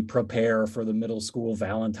awkwardly prepare for the middle school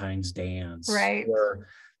Valentine's dance, right? Or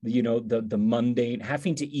the mundane,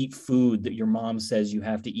 having to eat food that your mom says you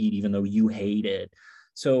have to eat even though you hate it.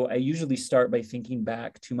 So I usually start by thinking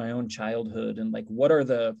back to my own childhood and like, what are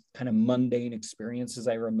the kind of mundane experiences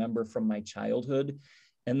I remember from my childhood?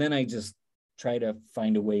 And then I just try to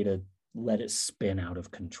find a way to let it spin out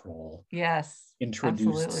of control. Yes.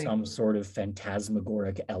 Introduce some sort of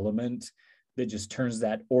phantasmagoric element that just turns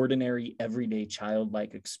that ordinary, everyday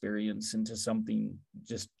childlike experience into something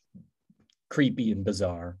just creepy and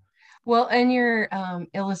bizarre. Well, and your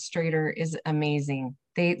illustrator is amazing.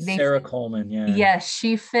 Sarah Coleman, yeah. Yes,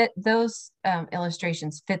 she fit those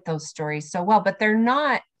illustrations, fit those stories so well, but they're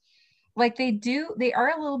not like they are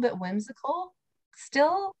a little bit whimsical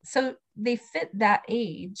still. So they fit that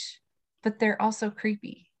age, but they're also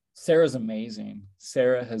creepy. Sarah's amazing.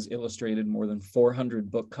 Sarah has illustrated more than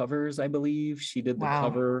 400 book covers, I believe. She did the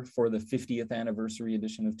cover for the 50th anniversary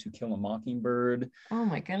edition of To Kill a Mockingbird. Oh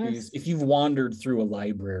my goodness. If you've wandered through a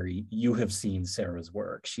library, you have seen Sarah's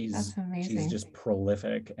work. She's just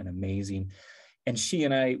prolific and amazing. And she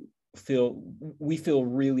and I feel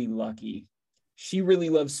really lucky. She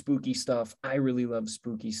really loves spooky stuff. I really love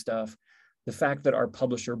spooky stuff. The fact that our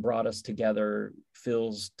publisher brought us together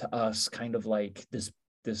feels to us kind of like this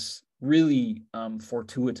really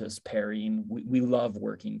fortuitous pairing. We love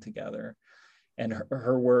working together. And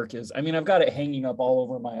her work is, I mean, I've got it hanging up all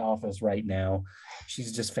over my office right now.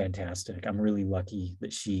 She's just fantastic. I'm really lucky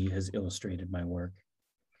that she has illustrated my work.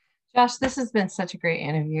 Josh, this has been such a great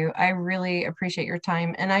interview. I really appreciate your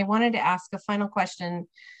time. And I wanted to ask a final question,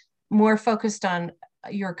 more focused on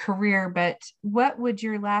your career, but what would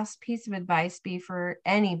your last piece of advice be for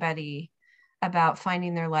anybody about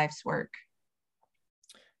finding their life's work?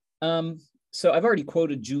 So I've already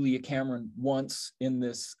quoted Julia Cameron once in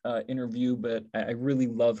this interview, but I really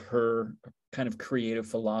love her kind of creative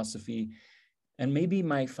philosophy. And maybe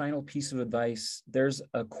my final piece of advice, there's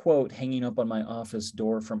a quote hanging up on my office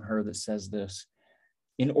door from her that says this: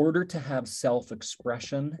 in order to have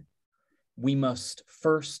self-expression, we must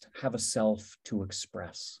first have a self to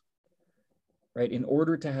express, right? In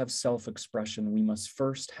order to have self-expression, we must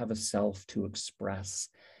first have a self to express.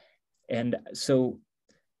 And so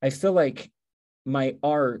I feel like my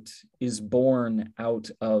art is born out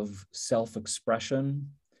of self-expression.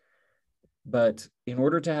 But in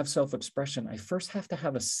order to have self-expression, I first have to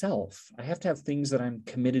have a self. I have to have things that I'm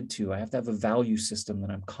committed to. I have to have a value system that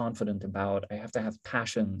I'm confident about. I have to have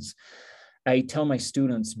passions. I tell my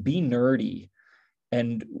students, be nerdy.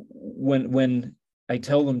 And when I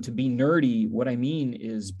tell them to be nerdy, what I mean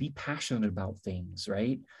is be passionate about things,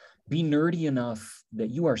 right? Be nerdy enough that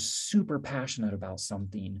you are super passionate about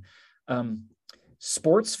something.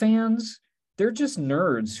 Sports fans, they're just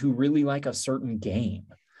nerds who really like a certain game.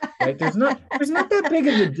 Right? There's not that big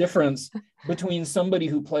of a difference between somebody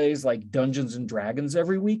who plays like Dungeons and Dragons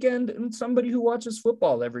every weekend and somebody who watches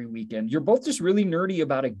football every weekend. You're both just really nerdy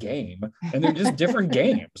about a game, and they're just different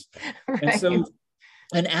games. Right. And so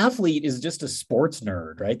an athlete is just a sports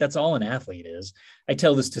nerd, right? That's all an athlete is. I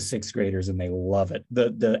tell this to sixth graders and they love it.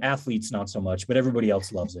 The athletes, not so much, but everybody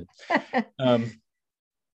else loves it.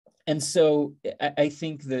 And so I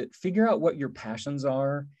think that figure out what your passions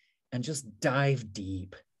are and just dive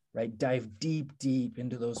deep. Right? Dive deep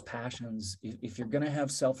into those passions. If you're going to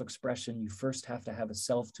have self-expression, you first have to have a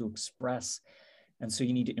self to express. And so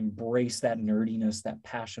you need to embrace that nerdiness, that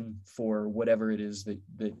passion for whatever it is that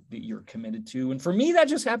you're committed to. And for me, that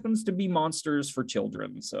just happens to be monsters for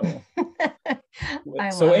children. So,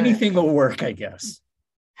 anything will work, I guess.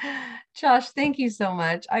 Josh, thank you so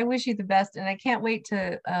much. I wish you the best, and I can't wait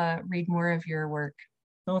to read more of your work.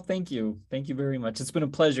 Oh, thank you. Thank you very much. It's been a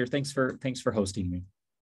pleasure. Thanks for hosting me.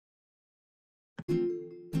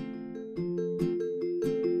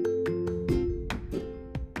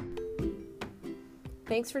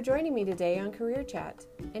 Thanks for joining me today on Career Chat.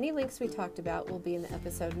 Any links we talked about will be in the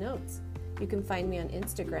episode notes. You can find me on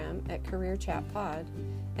Instagram at Career Chat Pod.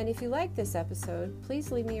 And if you like this episode,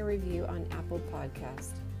 please leave me a review on Apple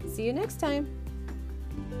Podcast. See you next time.